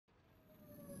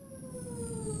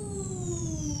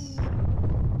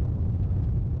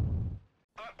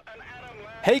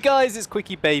Hey guys, it's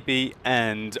QuickyBaby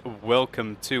and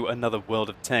welcome to another World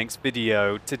of Tanks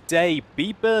video. Today,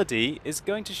 BBirdy is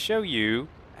going to show you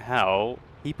how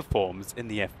he performs in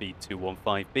the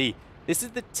FV215b. This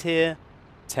is the Tier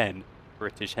 10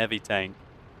 British heavy tank,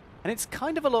 and it's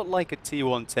kind of a lot like a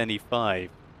T10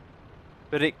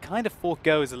 but it kind of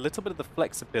foregoes a little bit of the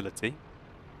flexibility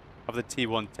of the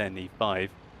T10 to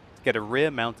get a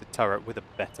rear-mounted turret with a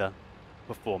better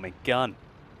performing gun.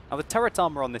 Now the turret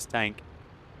armor on this tank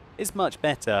is much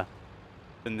better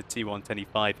than the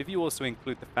T10 if you also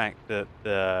include the fact that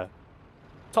the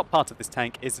top part of this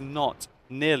tank is not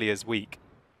nearly as weak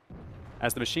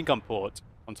as the machine gun port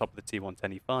on top of the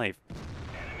T10.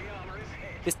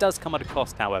 This does come at a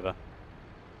cost, however.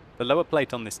 The lower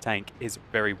plate on this tank is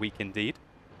very weak indeed,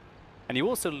 and you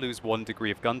also lose 1 degree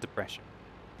of gun depression.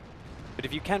 But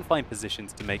if you can find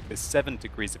positions to make the 7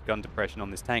 degrees of gun depression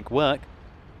on this tank work,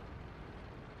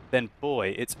 then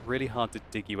boy, it's really hard to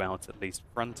dig you out, at least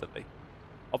frontally.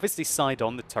 Obviously side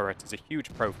on the turret is a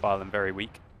huge profile and very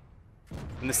weak,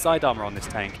 and the side armor on this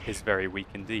tank is very weak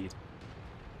indeed.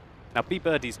 Now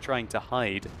BBirdy's trying to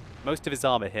hide most of his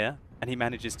armor here, and he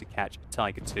manages to catch a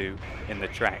Tiger II in the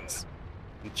tracks.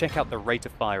 And check out the rate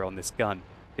of fire on this gun.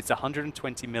 It's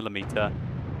 120mm,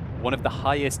 one of the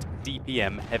highest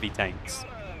DPM heavy tanks,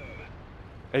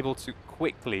 able to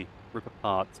quickly rip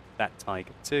apart that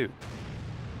Tiger II.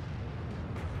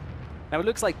 Now it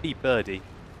looks like BBirdy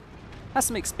has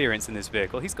some experience in this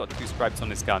vehicle. He's got 2 stripes on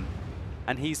his gun,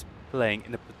 and he's playing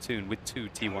in a platoon with 2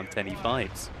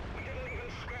 T10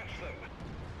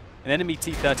 An enemy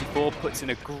T-34 puts in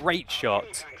a great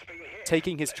shot,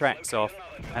 taking his tracks off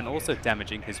and also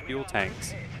damaging his fuel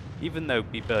tanks, even though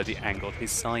BBirdy angled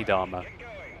his side armor. And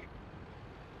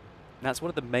that's one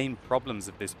of the main problems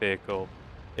of this vehicle.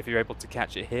 If you're able to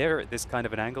catch it here at this kind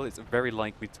of an angle, it's very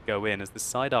likely to go in, as the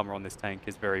side armor on this tank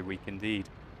is very weak indeed.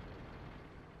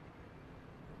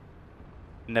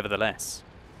 Nevertheless,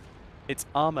 its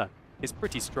armor is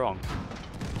pretty strong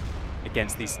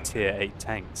against these Tier 8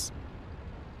 tanks.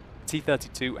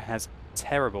 T-32 has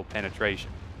terrible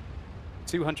penetration,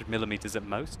 200mm at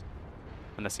most,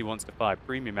 unless he wants to fire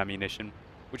premium ammunition,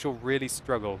 which will really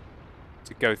struggle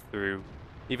to go through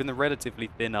even the relatively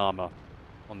thin armor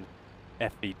on the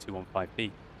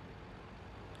FV215b.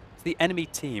 So the enemy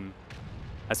team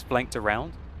has flanked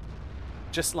around,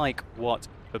 just like what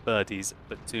BBirdy's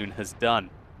platoon has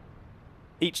done.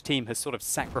 Each team has sort of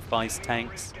sacrificed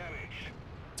tanks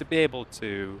to be able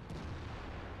to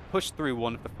push through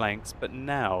one of the flanks, but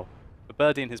now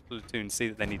BBirdy and his platoon see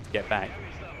that they need to get back.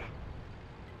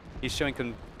 He's showing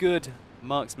some good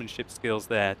marksmanship skills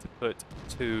there to put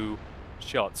 2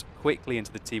 shots quickly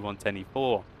into the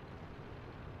T10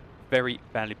 Very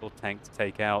valuable tank to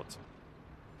take out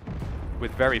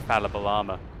with very fallible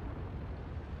armor.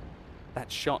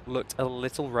 That shot looked a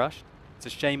little rushed. It's a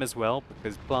shame as well,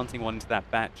 because planting one into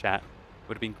that Batchat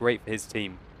would have been great for his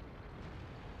team.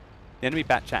 The enemy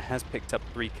Batchat has picked up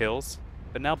 3 kills,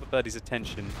 but now BBirdy's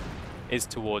attention is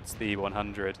towards the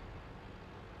 100.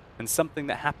 And something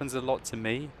that happens a lot to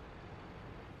me,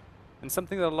 and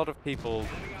something that a lot of people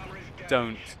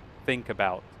don't think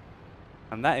about,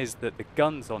 and that is that the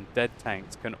guns on dead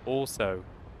tanks can also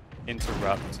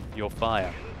interrupt your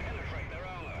fire.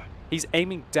 He's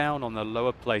aiming down on the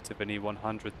lower plate of an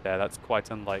E100 there. That's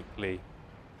quite unlikely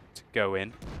to go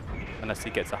in, unless he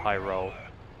gets a high roll.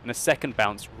 And a second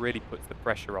bounce really puts the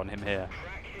pressure on him here.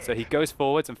 So he goes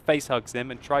forwards and face hugs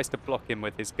him and tries to block him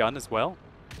with his gun as well,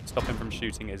 stop him from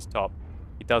shooting his top.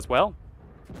 He does well.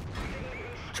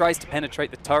 Tries to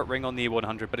penetrate the turret ring on the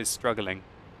E100, but is struggling.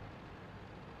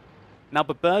 Now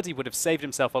BBirdy would have saved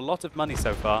himself a lot of money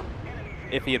so far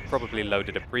if he had probably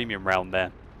loaded a premium round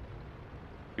there.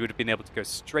 He would have been able to go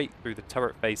straight through the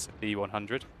turret face of the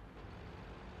E100.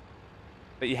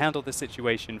 But he handled the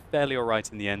situation fairly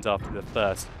alright in the end after the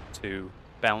first 2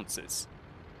 bounces.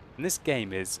 And this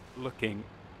game is looking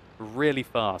really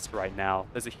fast right now.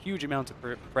 There's a huge amount of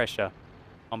pressure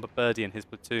on BBirdy and his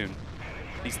platoon.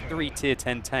 These 3 Tier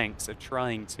 10 tanks are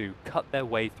trying to cut their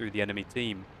way through the enemy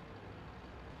team,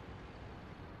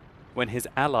 when his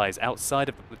allies outside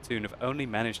of the platoon have only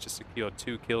managed to secure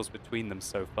 2 kills between them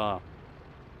so far.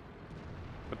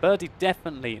 BBirdy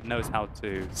definitely knows how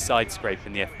to side scrape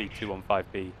in the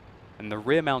FV215b, and the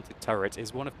rear-mounted turret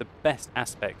is one of the best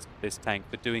aspects of this tank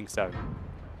for doing so.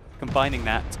 Combining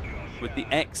that with the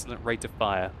excellent rate of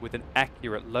fire with an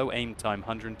accurate low aim time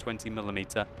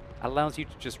 120mm allows you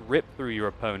to just rip through your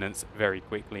opponents very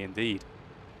quickly indeed.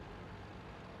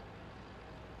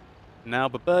 Now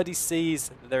BBirdy sees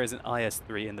that there is an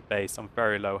IS-3 in the base on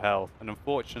very low health, and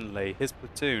unfortunately his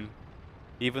platoon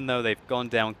even though they've gone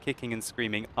down kicking and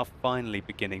screaming, are finally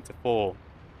beginning to fall.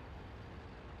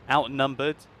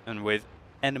 Outnumbered and with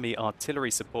enemy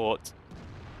artillery support,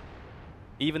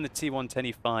 even the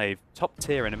T10 top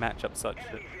tier in a matchup such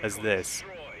as this,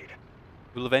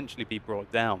 will eventually be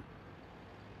brought down.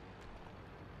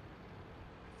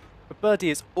 But Birdy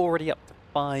is already up to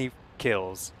 5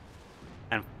 kills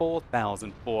and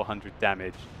 4,400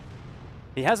 damage.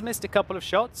 He has missed a couple of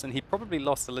shots, and he probably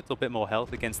lost a little bit more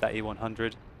health against that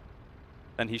E100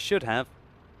 than he should have,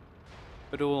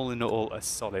 but all in all, a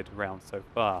solid round so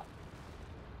far.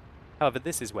 However,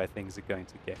 this is where things are going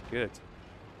to get good.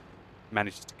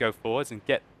 Manages to go forwards and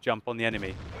get jump on the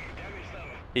enemy.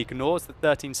 He ignores the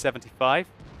 1375,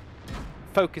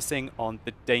 focusing on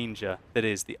the danger that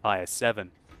is the IS-7.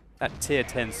 That tier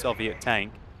 10 Soviet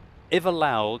tank, if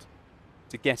allowed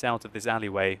to get out of this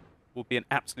alleyway, will be an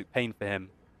absolute pain for him.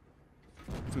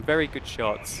 Some very good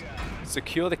shots.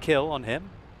 Secure the kill on him,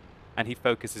 and he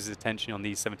focuses his attention on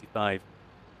the E75. He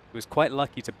was quite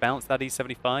lucky to bounce that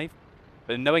E75,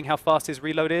 but knowing how fast his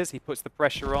reload is, he puts the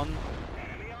pressure on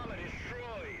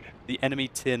the enemy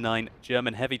tier 9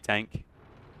 German heavy tank.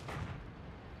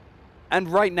 And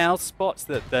right now spots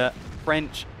that the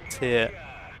French tier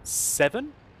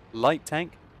 7 light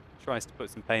tank tries to put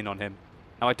some pain on him.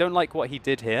 Now, I don't like what he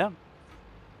did here.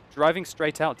 Driving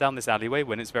straight out down this alleyway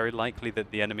when it's very likely that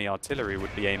the enemy artillery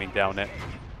would be aiming down it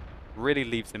really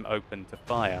leaves him open to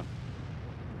fire.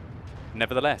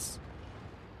 Nevertheless,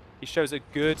 he shows a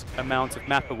good amount of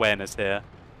map awareness here,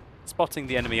 spotting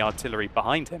the enemy artillery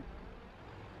behind him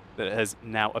that has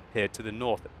now appeared to the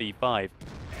north at B5.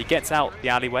 He gets out the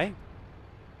alleyway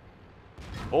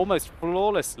almost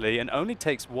flawlessly and only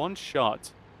takes one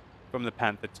shot from the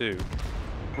Panther II,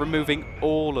 removing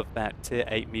all of that tier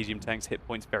 8 medium tank's hit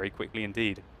points very quickly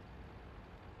indeed.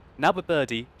 Now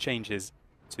BBirdy changes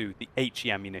to the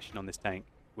HE ammunition on this tank,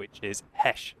 which is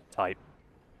HESH type.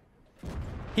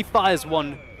 He fires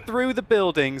one through the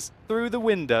buildings, through the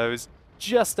windows,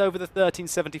 just over the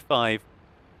 1375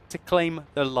 to claim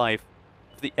the life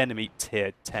of the enemy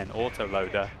tier 10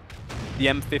 autoloader. The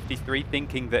M53,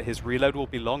 thinking that his reload will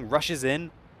be long, rushes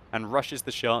in and rushes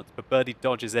the shot, but Birdy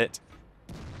dodges it.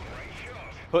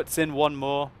 Puts in one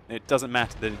more. It doesn't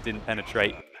matter that it didn't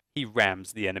penetrate. He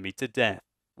rams the enemy to death.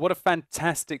 What a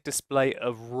fantastic display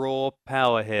of raw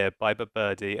power here by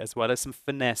BBirdy, as well as some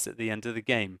finesse at the end of the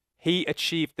game. He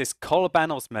achieved this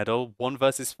Kolobanov's medal, 1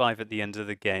 versus 5 at the end of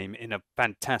the game, in a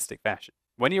fantastic fashion.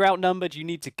 When you're outnumbered, you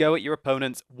need to go at your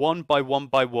opponents one by one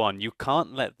by one. You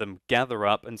can't let them gather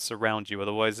up and surround you,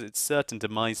 otherwise it's certain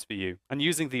demise for you. And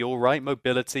using the alright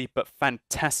mobility but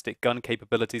fantastic gun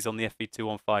capabilities on the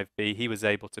FV215b, he was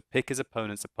able to pick his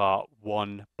opponents apart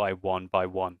one by one by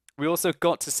one. We also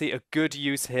got to see a good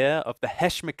use here of the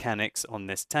HESH mechanics on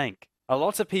this tank. A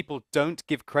lot of people don't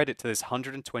give credit to this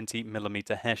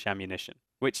 120mm HESH ammunition,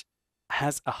 which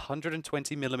has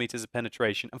 120mm of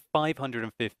penetration and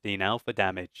 515 alpha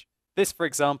damage. This, for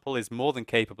example, is more than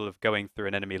capable of going through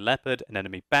an enemy Leopard, an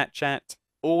enemy Batchat,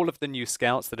 all of the new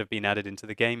scouts that have been added into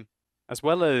the game, as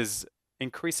well as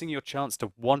increasing your chance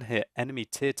to one-hit enemy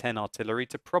tier 10 artillery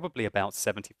to probably about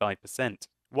 75%.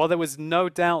 While there was no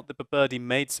doubt that BBirdy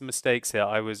made some mistakes here,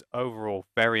 I was overall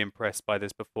very impressed by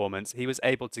this performance. He was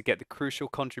able to get the crucial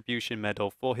contribution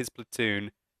medal for his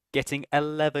platoon, getting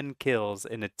 11 kills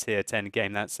in a tier 10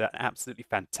 game. That's an absolutely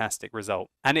fantastic result.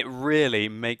 And it really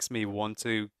makes me want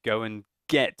to go and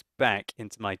get back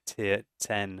into my tier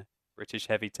 10 British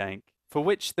heavy tank, for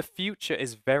which the future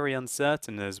is very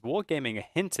uncertain, as Wargaming are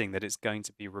hinting that it's going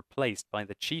to be replaced by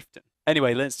the Chieftain.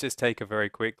 Anyway, let's just take a very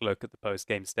quick look at the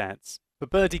post-game stats.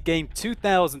 BBirdy gained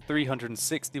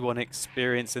 2,361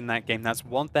 experience in that game. That's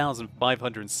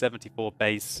 1,574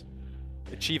 base,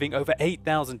 achieving over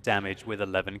 8,000 damage with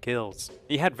 11 kills.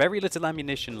 He had very little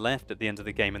ammunition left at the end of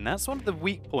the game, and that's one of the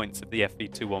weak points of the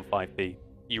FV215b.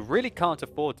 You really can't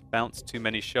afford to bounce too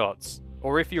many shots,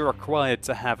 or if you're required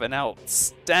to have an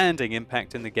outstanding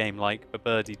impact in the game like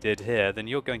BBirdy did here, then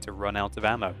you're going to run out of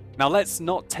ammo. Now let's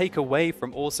not take away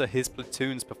from also his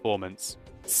platoon's performance.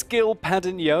 Skill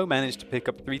Padinho managed to pick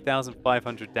up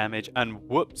 3,500 damage and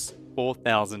whoops,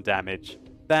 4,000 damage.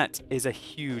 That is a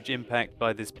huge impact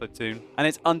by this platoon, and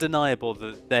it's undeniable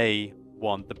that they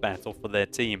won the battle for their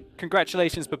team.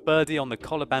 Congratulations BBirdy on the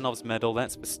Kolobanov's medal.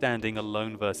 That's for standing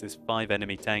alone versus 5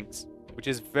 enemy tanks, which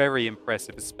is very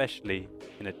impressive, especially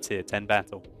in a tier 10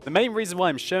 battle. The main reason why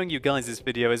I'm showing you guys this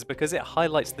video is because it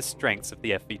highlights the strengths of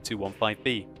the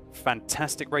FV215b.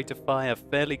 Fantastic rate of fire,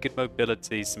 fairly good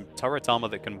mobility, some turret armor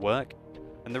that can work,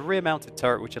 and and the rear-mounted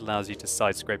turret which allows you to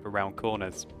side-scrape around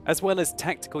corners, as well as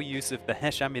tactical use of the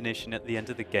HESH ammunition at the end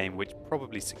of the game which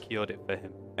probably secured it for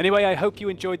him. Anyway, I hope you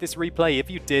enjoyed this replay. If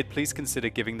you did, please consider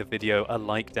giving the video a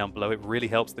like down below. It really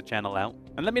helps the channel out.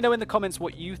 And let me know in the comments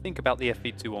what you think about the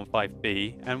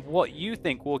FV215b and what you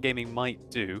think Wargaming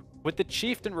might do with the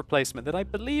Chieftain replacement that I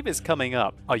believe is coming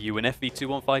up. Are you an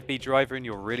FV215b driver and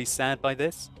you're really sad by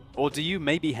this? Or do you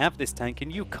maybe have this tank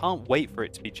and you can't wait for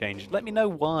it to be changed? Let me know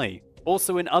why.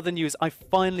 Also, in other news, I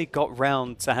finally got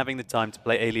round to having the time to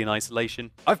play Alien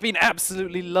Isolation. I've been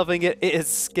absolutely loving it. It has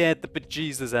scared the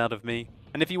bejesus out of me.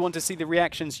 And if you want to see the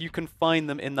reactions, you can find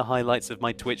them in the highlights of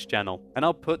my Twitch channel. And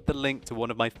I'll put the link to one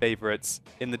of my favorites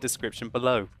in the description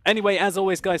below. Anyway, as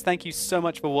always, guys, thank you so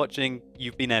much for watching.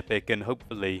 You've been epic, and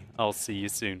hopefully I'll see you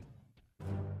soon.